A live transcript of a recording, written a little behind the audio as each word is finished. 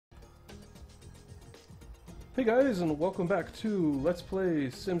Hey guys, and welcome back to Let's Play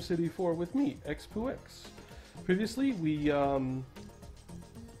SimCity 4 with me, X2X. Previously, we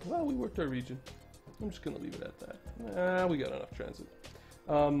worked our region. I'm just gonna leave it at that. We got enough transit.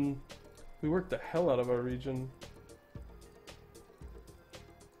 We worked the hell out of our region.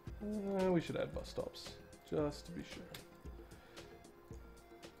 We should add bus stops, just to be sure.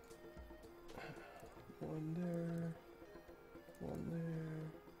 One there, one there,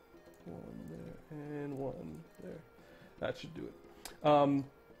 one there, and one there. That should do it.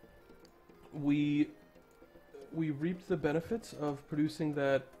 We reaped the benefits of producing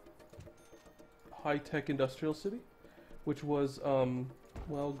that high-tech industrial city, which was,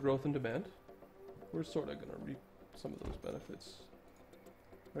 well, growth and demand. We're sort of going to reap some of those benefits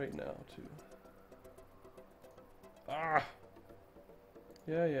right now, too. Ah!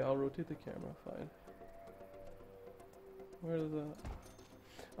 Yeah, I'll rotate the camera, fine. Where's the...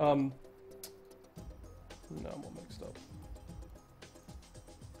 now I'm all mixed up.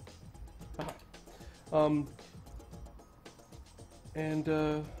 Aha.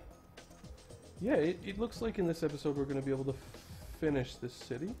 Yeah, it looks like in this episode we're going to be able to finish this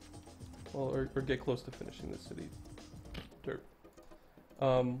city. Well, or get close to finishing this city. Dirt.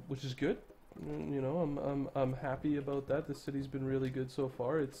 Which is good. You know, I'm happy about that. This city's been really good so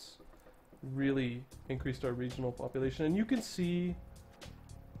far. It's really increased our regional population. And you can see,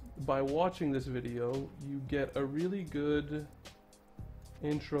 by watching this video, you get a really good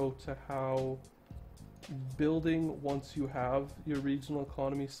intro to how building, once you have your regional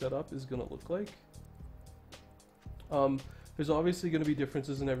economy set up, is going to look like. There's obviously going to be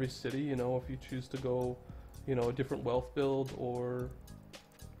differences in every city, you know, if you choose to go, you know, a different wealth build or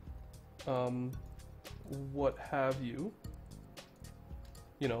what have you.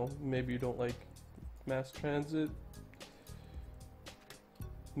 You know, maybe you don't like mass transit.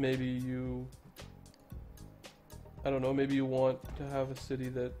 Maybe you, I don't know, maybe you want to have a city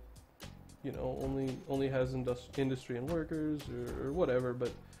that, you know, only has industry and workers or whatever,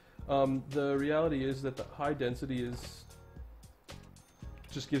 but the reality is that the high density is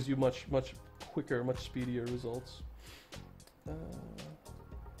just gives you much quicker, much speedier results. And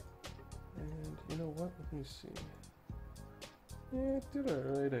you know what? Let me see. Yeah, it did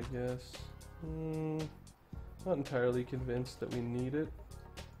alright, I guess. Not entirely convinced that we need it.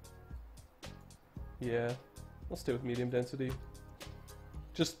 Yeah, I'll stay with medium density.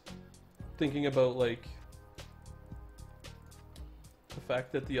 Just thinking about, like, the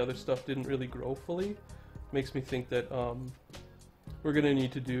fact that the other stuff didn't really grow fully makes me think that we're gonna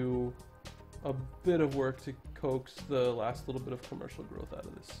need to do a bit of work to coax the last little bit of commercial growth out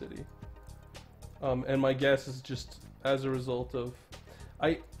of this city. And my guess is just as a result of,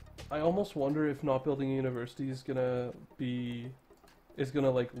 I almost wonder if not building a university is gonna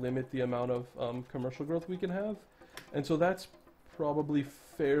like limit the amount of commercial growth we can have, and so that's probably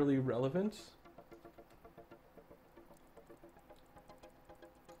fairly relevant.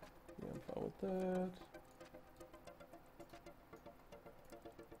 Yeah, I'm fine with that.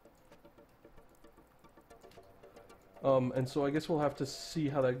 And so I guess we'll have to see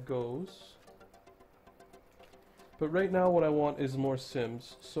how that goes. But right now what I want is more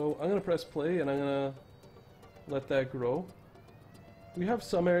Sims. So I'm going to press play and I'm going to let that grow. We have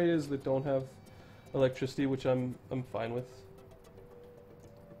some areas that don't have electricity, which I'm fine with.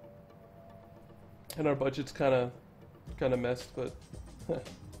 And our budget's kind of messed, but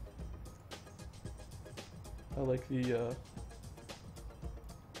I like the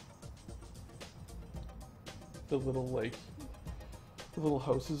little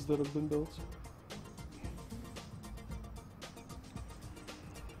houses that have been built.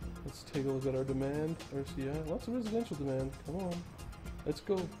 Let's take a look at our demand. RCI, lots of residential demand. Come on, let's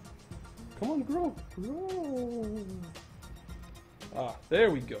go. Come on, grow. Ah,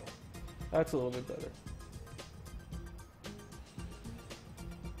 there we go. That's a little bit better.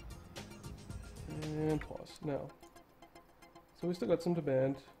 And pause. Now, so we still got some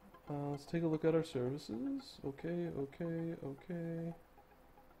demand. Let's take a look at our services. Okay.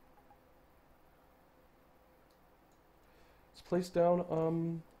 Let's place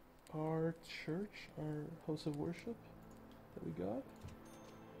down our church, our house of worship that we got.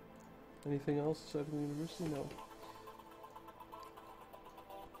 Anything else aside from the university? No.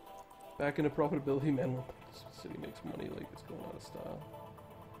 Back into profitability, man. This city makes money like it's going out of style.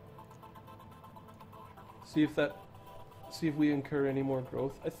 See if we incur any more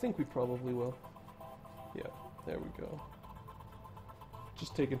growth. I think we probably will. Yeah, there we go.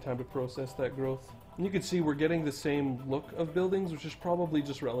 Just taking time to process that growth. And you can see we're getting the same look of buildings, which is probably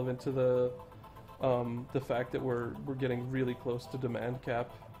just relevant to the fact that we're getting really close to demand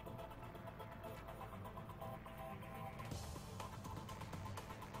cap.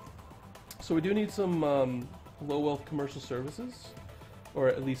 So we do need some low wealth commercial services, or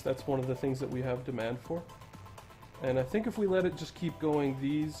at least that's one of the things that we have demand for. And I think if we let it just keep going,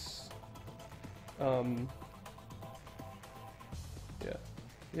 these, yeah.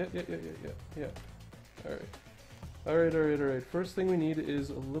 Alright. First thing we need is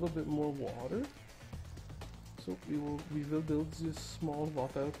a little bit more water. So we will build this small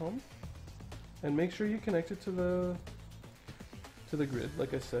water pump. And make sure you connect it to the grid,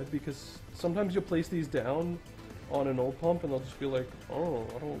 like I said, because sometimes you'll place these down on an old pump and they'll just be like, oh,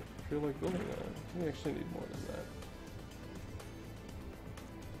 I don't feel like building that. We actually need more than that.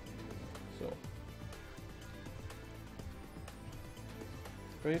 So.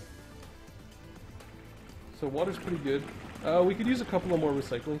 Right? So water's pretty good. We could use a couple of more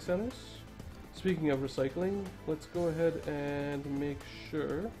recycling centers. Speaking of recycling, let's go ahead and make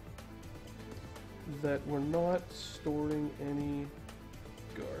sure that we're not storing any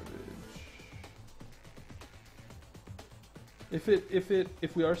garbage.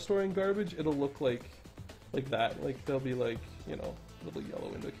 If we are storing garbage, it'll look like that. Like they'll be like, you know, little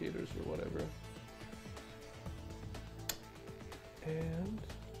yellow indicators or whatever. And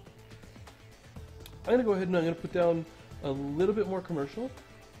I'm gonna go ahead and I'm gonna put down a little bit more commercial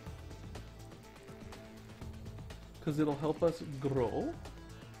because it'll help us grow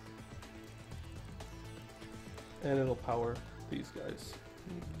and it'll power these guys.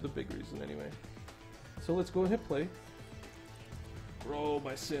 The big reason anyway. So let's go and hit play. Grow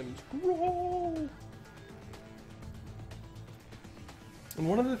my Sims, grow! And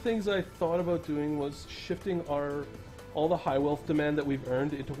one of the things I thought about doing was shifting all the high wealth demand that we've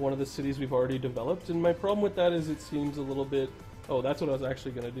earned into one of the cities we've already developed. And my problem with that is it seems a little bit... Oh, that's what I was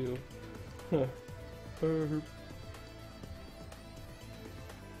actually going to do. So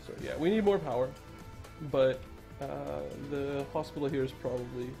yeah, we need more power. But the hospital here is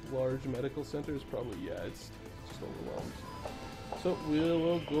probably... Large medical center is probably... Yeah, it's just overwhelmed. So we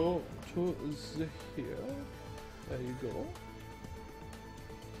will go to here. There you go.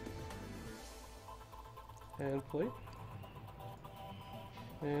 And play.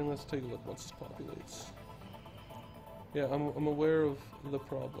 And let's take a look once it populates. Yeah, I'm aware of the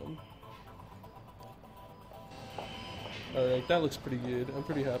problem. Alright, that looks pretty good. I'm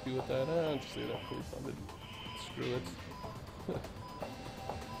pretty happy with that. I'll just say that fully funded. Screw it.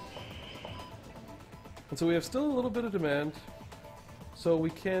 And so we have still a little bit of demand. So we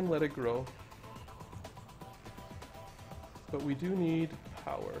can let it grow. But we do need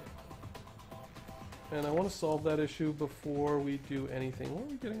power. And I want to solve that issue before we do anything. Where are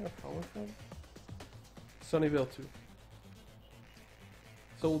we getting our power from? Sunnyvale 2.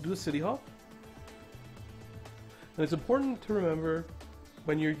 So we'll do a city hop. And it's important to remember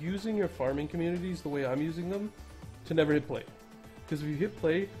when you're using your farming communities the way I'm using them, to never hit play. Because if you hit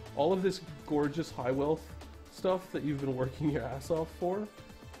play, all of this gorgeous high wealth stuff that you've been working your ass off for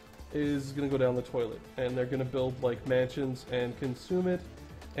is going to go down the toilet. And they're going to build like mansions and consume it.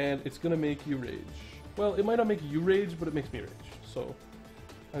 And it's going to make you rage. Well, it might not make you rage, but it makes me rage. So,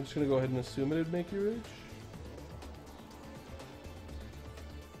 I'm just going to go ahead and assume it'd make you rage.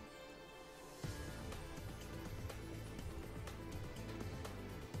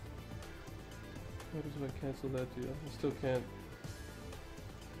 What is if I cancel that deal? I still can't.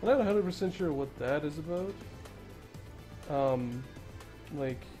 I'm not 100% sure what that is about.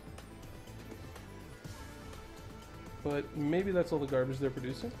 But maybe that's all the garbage they're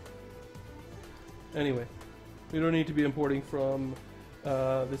producing. Anyway, we don't need to be importing from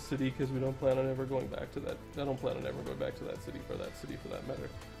this city because we don't plan on ever going back to that. I don't plan on ever going back to that city for that matter.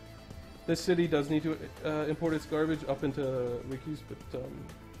 This city does need to import its garbage up into Ricky's, but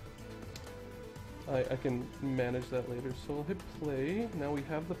I can manage that later. So I'll hit play. Now we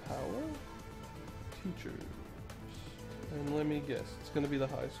have the power. Teachers. And let me guess, it's going to be the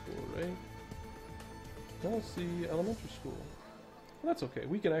high school, right? No, it's the elementary school. Well, that's okay.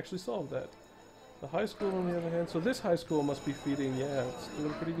 We can actually solve that. The high school, on the other hand, so this high school must be feeding, yeah, it's doing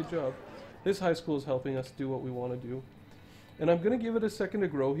a pretty good job. This high school is helping us do what we want to do. And I'm going to give it a second to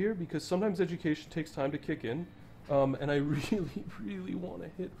grow here, because sometimes education takes time to kick in. And I really want to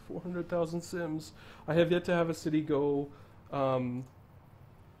hit 400,000 Sims. I have yet to have a city go over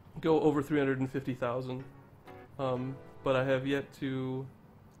 350,000. But I have yet to,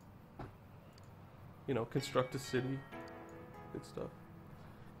 you know, construct a city. Good stuff.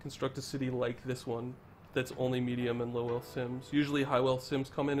 Construct a city like this one that's only medium and low wealth Sims. Usually high wealth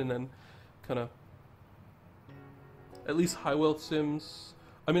Sims come in and then kind of, at least high wealth Sims.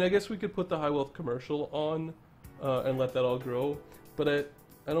 I mean, I guess we could put the high wealth commercial on and let that all grow, but I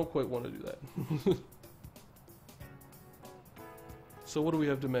don't quite want to do that. So what do we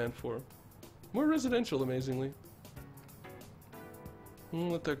have demand for? More residential, amazingly.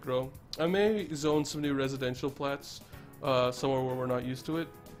 Let that grow. I may zone some new residential plats somewhere where we're not used to it.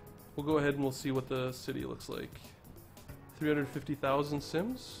 We'll go ahead and we'll see what the city looks like. 350,000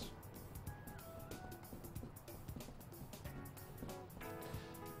 sims.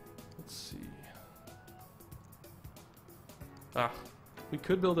 Let's see. We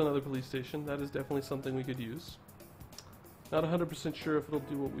could build another police station. That is definitely something we could use. Not 100% sure if it'll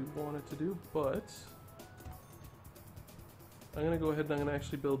do what we want it to do, but I'm going to go ahead and I'm going to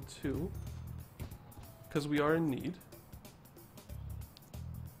actually build 2 because we are in need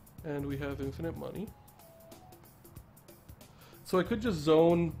and we have infinite money. So I could just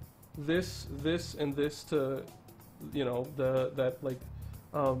zone this, and this to, you know,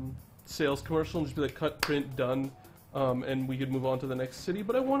 sales commercial and just be like cut, print, done, and we could move on to the next city.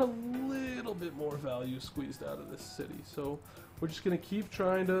 But I want a little bit more value squeezed out of this city, so we're just gonna keep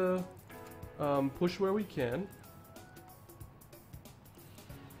trying to push where we can.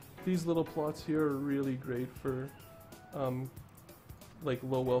 These little plots here are really great for like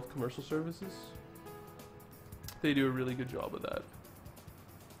low wealth commercial services. They do a really good job of that.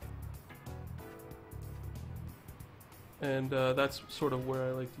 And that's sort of where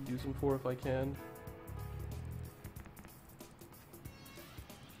I like to use them for if I can.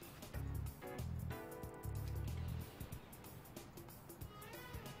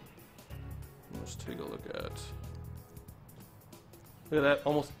 Let's take a look at that,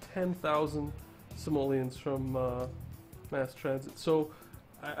 almost 10,000 simoleons from mass transit. So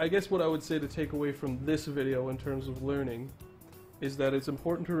I guess what I would say to take away from this video in terms of learning is that it's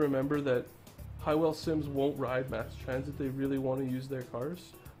important to remember that high-wealth sims won't ride mass transit. They really want to use their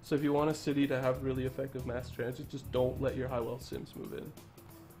cars. So if you want a city to have really effective mass transit, just don't let your high-wealth sims move in.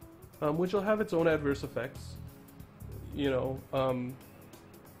 Which will have its own adverse effects. You know,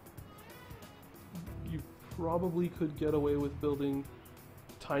 you probably could get away with building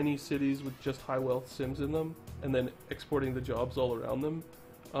tiny cities with just high-wealth sims in them and then exporting the jobs all around them.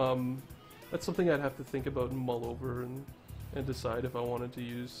 That's something I'd have to think about and mull over and decide if I wanted to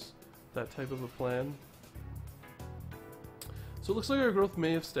use that type of a plan. So it looks like our growth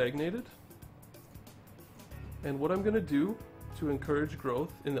may have stagnated. And what I'm going to do to encourage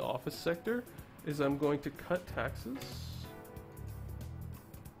growth in the office sector is I'm going to cut taxes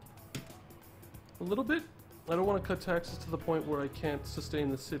a little bit. I don't want to cut taxes to the point where I can't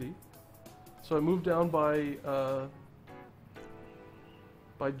sustain the city. So I moved down by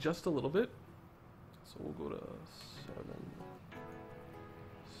just a little bit. So we'll go to 7.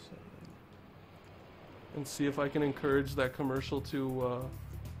 And see if I can encourage that commercial to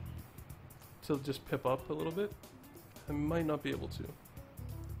just pip up a little bit. I might not be able to.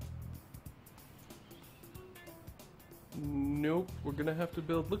 Nope, we're gonna have to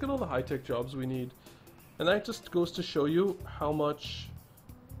build. Look at all the high-tech jobs we need, and that just goes to show you how much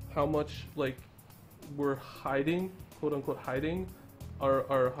like we're hiding, quote unquote, hiding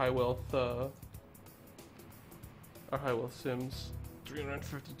our high wealth sims.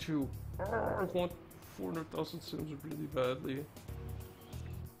 352. I want 400,000 sims really badly.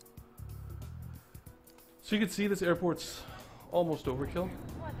 So you can see this airport's almost overkill.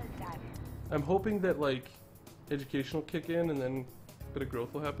 I'm hoping that like education will kick in and then a bit of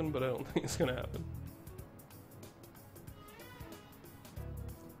growth will happen, but I don't think it's gonna happen.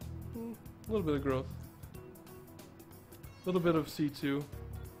 A little bit of growth. A little bit of C2.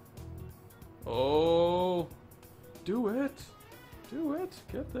 Oh, do it. Do it.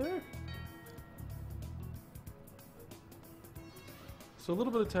 Get there. So a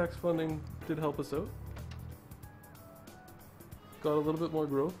little bit of tax funding did help us out. Got a little bit more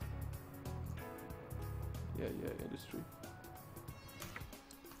growth. Yeah, industry.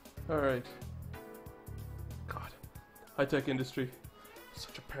 Alright. God. High-tech industry.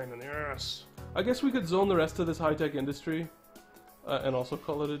 Such a pain in the ass. I guess we could zone the rest of this high-tech industry and also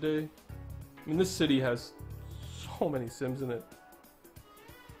call it a day. I mean, this city has so many sims in it.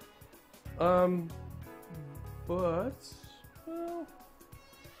 But, well,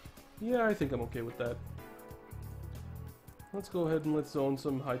 yeah, I think I'm okay with that. Let's go ahead and let's zone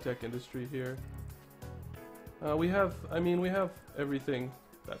some high-tech industry here. We have everything.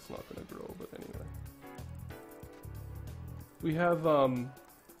 That's not gonna grow, but anyway. We have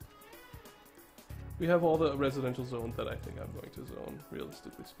all the residential zones that I think I'm going to zone,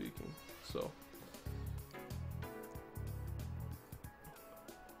 realistically speaking. So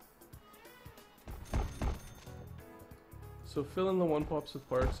fill in the one pops with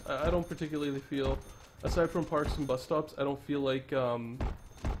parks. I don't particularly feel, aside from parks and bus stops, I don't feel like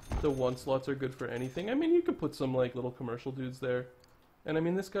the one slots are good for anything. I mean, you could put some like little commercial dudes there, and I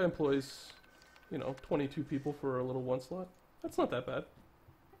mean this guy employs you know, 22 people for a little 1 slot. That's not that bad.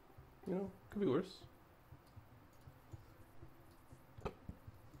 You know, could be worse.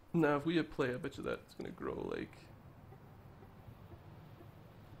 Now, if we hit play, I bet you that's gonna grow like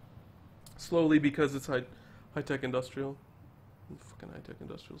slowly because it's high tech industrial. Fucking high tech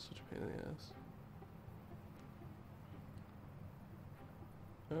industrial is such a pain in the ass.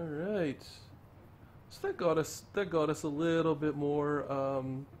 All right, so that got us a little bit more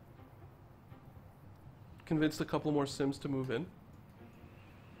convinced a couple more Sims to move in,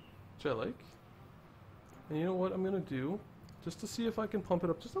 which I like. And you know what I'm gonna do, just to see if I can pump it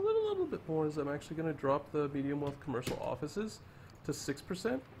up just a little bit more, is I'm actually gonna drop the medium wealth commercial offices to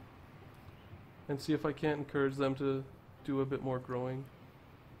 6%, and see if I can't encourage them to do a bit more growing.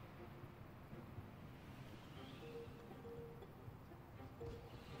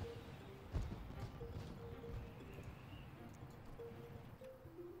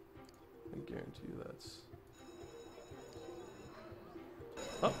 I guarantee you that's...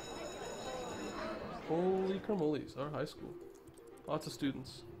 Oh! Holy carmoles, our high school. Lots of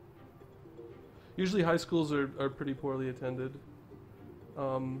students. Usually high schools are pretty poorly attended.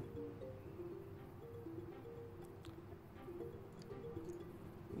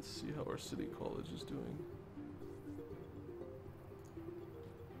 Let's see how our city college is doing.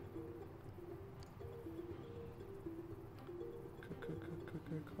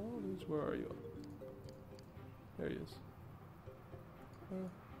 College, where are you? There he is.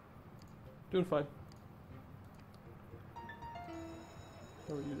 Doing fine.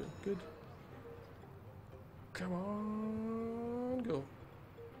 How are you doing? Good. Come on, go.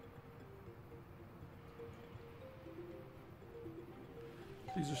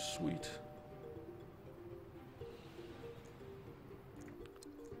 These are sweet.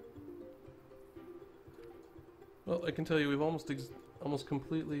 Well, I can tell you we've almost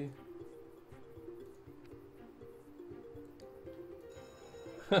completely...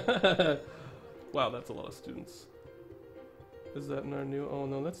 Wow, that's a lot of students. Is that in our new... Oh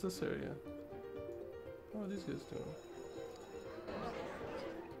no, that's this area. How are these guys doing?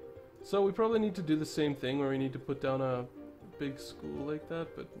 So we probably need to do the same thing where we need to put down a big school like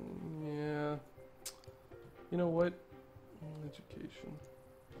that, but yeah. You know what? Education.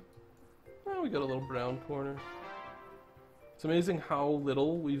 Oh, we got a little brown corner. It's amazing how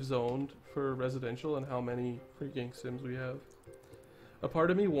little we've zoned for residential and how many freaking Sims we have. A part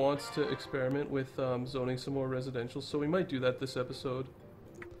of me wants to experiment with zoning some more residential, so we might do that this episode.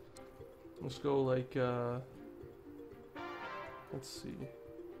 Let's go like, let's see.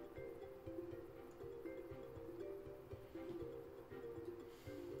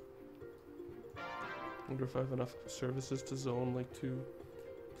 I wonder if I have enough services to zone like 2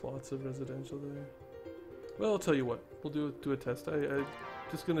 plots of residential there. Well, I'll tell you what, we'll do a test. I'm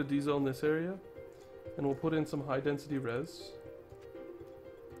just gonna dezone this area, and we'll put in some high density res.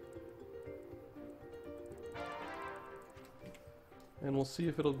 And we'll see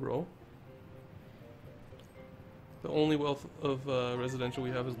if it'll grow. The only wealth of residential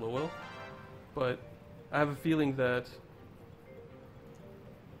we have is low wealth, but I have a feeling that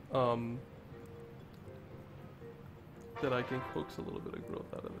that I can coax a little bit of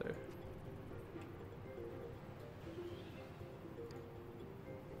growth out of there.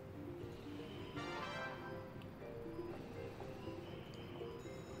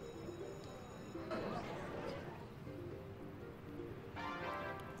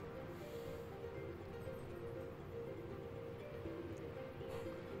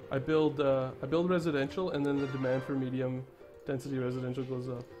 I build residential, and then the demand for medium density residential goes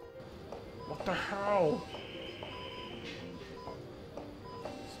up. What the hell?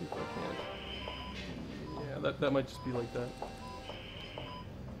 Let's see if I can. Yeah, that might just be like that.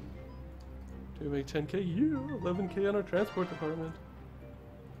 Do we make 10k? Yeah, 11k on our transport department.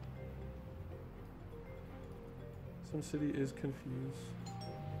 Some city is confused.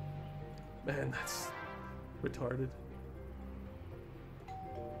 Man, that's retarded.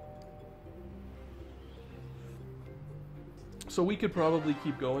 So we could probably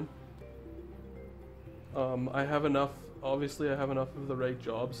keep going. I have enough, obviously I have enough of the right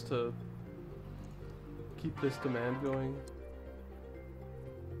jobs to keep this demand going.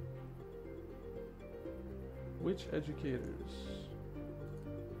 Which educators?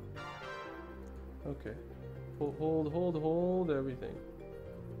 Okay. Hold everything.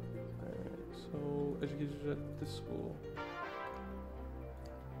 Alright, so educators at this school.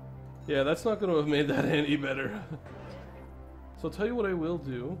 Yeah, that's not going to have made that any better. So I'll tell you what I will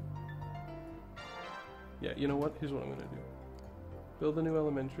do. Yeah, you know what? Here's what I'm gonna do. Build a new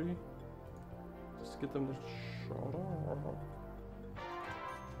elementary. Just to get them to shut up.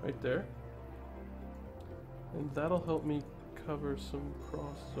 Right there. And that'll help me cover some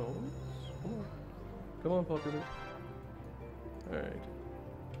cross zones. Come on. Come on, populate. Alright.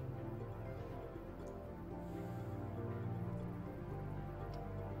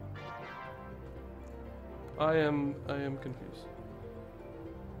 I am confused.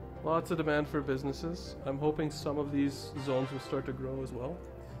 Lots of demand for businesses. I'm hoping some of these zones will start to grow as well.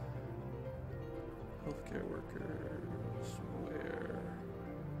 Healthcare workers, where?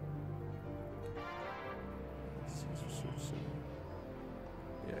 Servicing.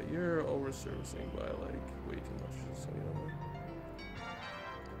 Yeah, you're over servicing by like way too much, so you know.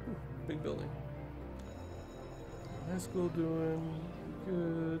 Big building. High school doing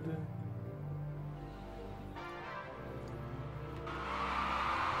good.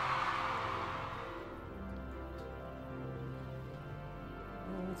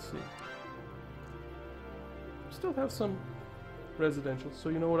 Let's see. Still have some residential, so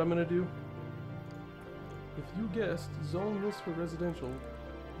you know what I'm gonna do? If you guessed zone this for residential,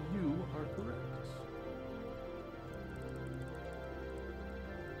 you are correct.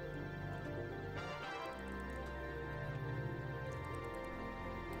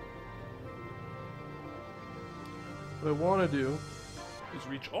 What I want to do is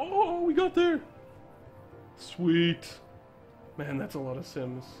reach. Oh, we got there! Sweet. Man, that's a lot of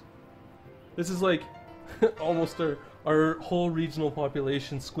Sims. This is like almost our whole regional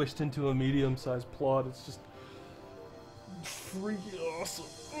population squished into a medium-sized plot. It's just freaking awesome.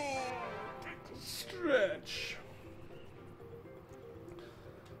 Oh, stretch.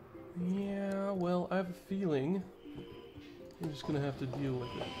 Yeah, well, I have a feeling I'm just gonna have to deal with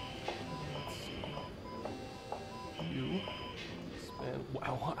it. You expand.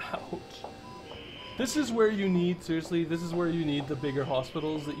 Wow, ouch. This is where you need, seriously, this is where you need the bigger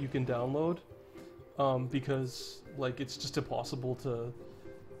hospitals that you can download. Because, like, it's just impossible to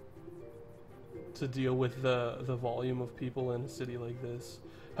deal with the volume of people in a city like this.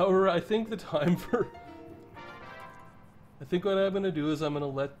 However, I think the time for... I think what I'm going to do is I'm going to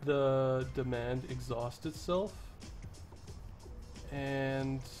let the demand exhaust itself.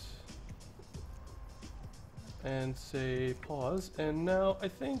 And say pause. And now I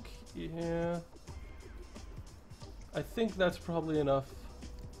think, yeah... I think that's probably enough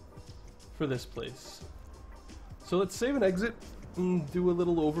for this place. So let's save and exit and do a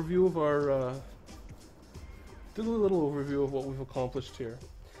little overview of our what we've accomplished here.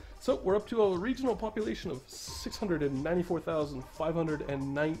 So we're up to a regional population of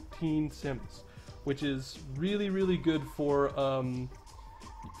 694,519 Sims, which is really, really good for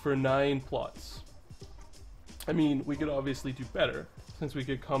 9 plots. I mean, we could obviously do better, since we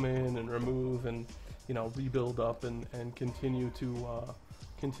could come in and remove and, you know, rebuild up and continue to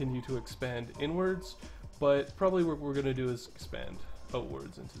expand inwards, but probably what we're going to do is expand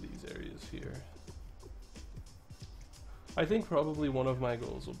outwards into these areas here. I think probably one of my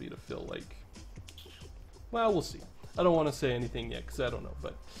goals will be to fill, like, well, we'll see. I don't want to say anything yet because I don't know,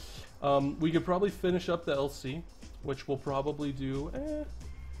 but we could probably finish up the LC, which we'll probably do,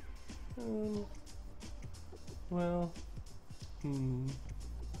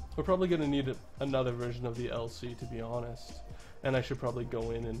 we're probably going to need another version of the LC, to be honest. And I should probably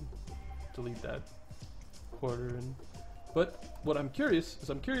go in and delete that quarter. But what I'm curious is,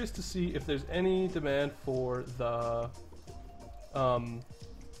 I'm curious to see if there's any demand for the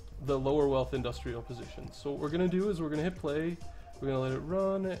lower wealth industrial positions. So what we're going to do is we're going to hit play, we're going to let it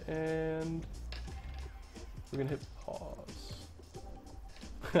run, and we're going to hit pause.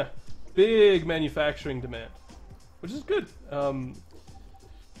 Big manufacturing demand, which is good.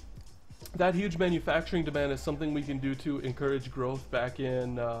 That huge manufacturing demand is something we can do to encourage growth back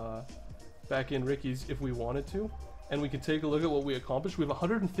in Ricky's if we wanted to. And we can take a look at what we accomplished. We have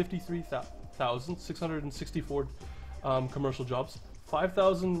 153,664 commercial jobs,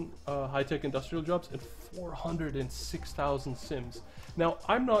 5,000 high-tech industrial jobs, and 406,000 Sims. Now,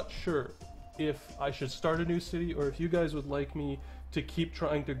 I'm not sure if I should start a new city or if you guys would like me to keep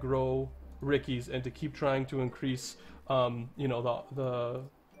trying to grow Ricky's and to keep trying to increase, you know,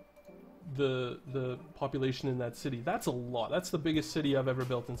 the population in that city. That's a lot. That's the biggest city I've ever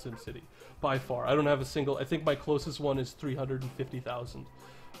built in SimCity by far. I don't have a single. I think my closest one is 350,000.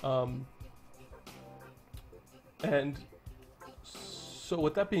 And so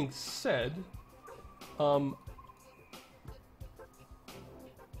with that being said,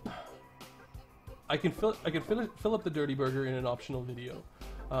 I can fill up the Dirty Burger in an optional video.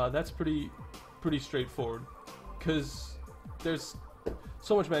 That's pretty straightforward because there's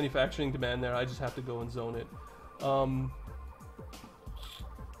so much manufacturing demand there. I just have to go and zone it.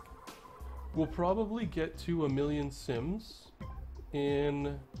 We'll probably get to 1 million Sims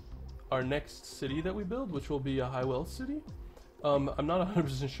in our next city that we build, which will be a high wealth city. I'm not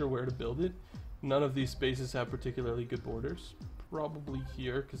 100% sure where to build it. None of these spaces have particularly good borders. Probably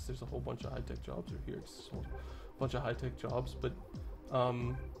here, because there's a whole bunch of high-tech jobs, or here, because there's a whole bunch of high-tech jobs, but, I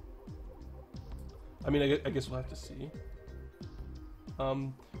mean, I guess we'll have to see.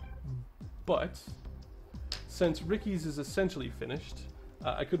 But, since Ricky's is essentially finished,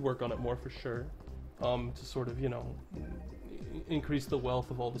 I could work on it more for sure, to sort of, you know, increase the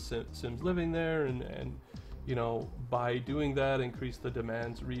wealth of all the Sims living there, and you know, by doing that, increase the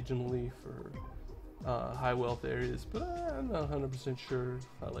demands regionally for high wealth areas, but I'm not 100% sure if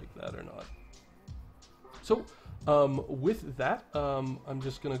I like that or not. So, with that, I'm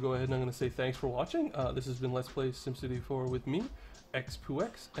just going to go ahead and I'm going to say thanks for watching. This has been Let's Play SimCity 4 with me,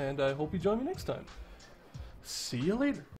 XPooX, and I hope you join me next time. See you later.